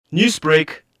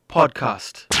Newsbreak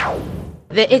Podcast.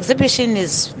 The exhibition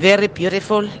is very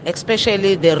beautiful,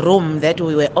 especially the room that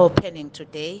we were opening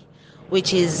today,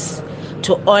 which is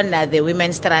to honor the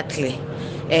women's struggle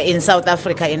in South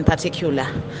Africa in particular.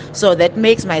 So that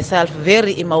makes myself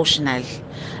very emotional.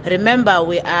 Remember,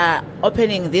 we are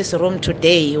opening this room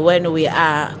today when we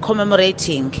are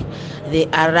commemorating the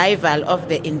arrival of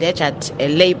the Indentured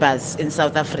Labourers in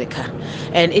South Africa.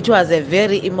 And it was a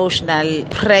very emotional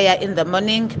prayer in the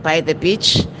morning by the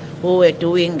beach. We were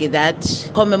doing that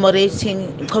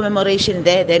commemoration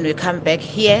there. Then we come back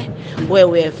here where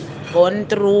we have gone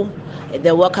through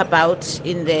the walkabout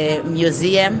in the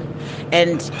museum,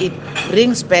 and it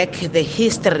brings back the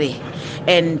history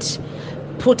and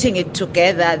putting it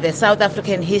together, the South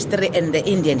African history and the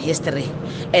Indian history,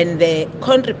 and the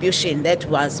contribution that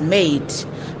was made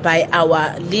by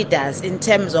our leaders in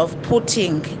terms of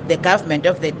putting the government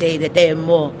of the day, the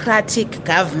democratic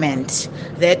government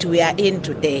that we are in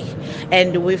today.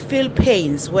 And we feel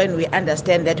pains when we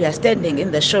understand that we are standing in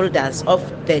the shoulders of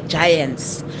the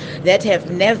giants that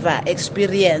have never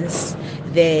experienced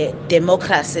the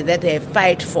democracy that they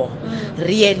fight for.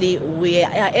 Really, we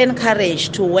are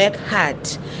encouraged to work hard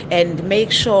and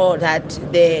make sure that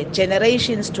the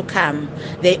generations to come,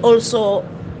 they also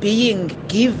being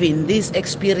given this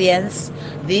experience,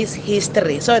 this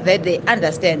history, so that they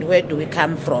understand where do we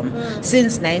come from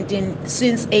since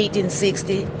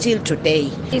 1860 till today.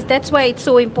 That's why it's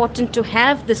so important to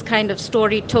have this kind of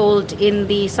story told in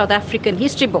the South African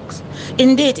history books.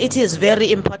 Indeed, it is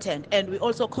very important, and we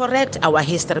also correct our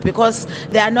history because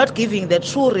they are not giving the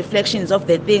true reflections of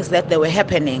the things that they were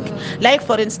happening. Like,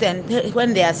 for instance,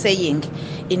 when they are saying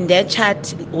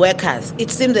indentured workers, it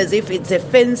seems as if it's a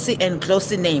fancy and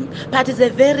glossy name, but it's the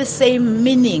very same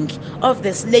meaning of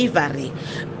the slavery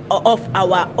of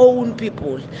our own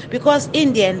people, because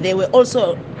Indian, they were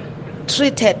also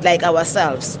treated like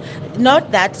ourselves.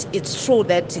 Not that it's true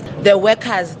that the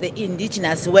workers, the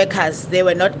indigenous workers, they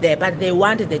were not there, but they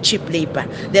wanted the cheap labor.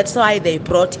 That's why they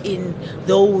brought in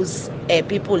those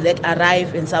people that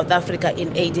arrived in South Africa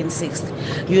in 1860.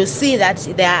 You see that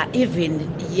there are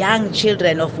even young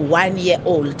children of 1 year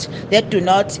old that do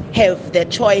not have the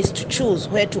choice to choose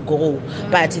where to go,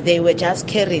 but they were just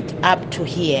carried up to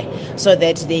here so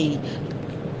that they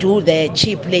do the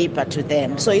cheap labor to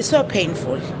them. So it's so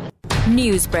painful.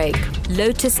 Newsbreak,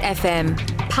 Lotus FM,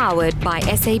 powered by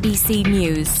SABC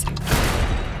News.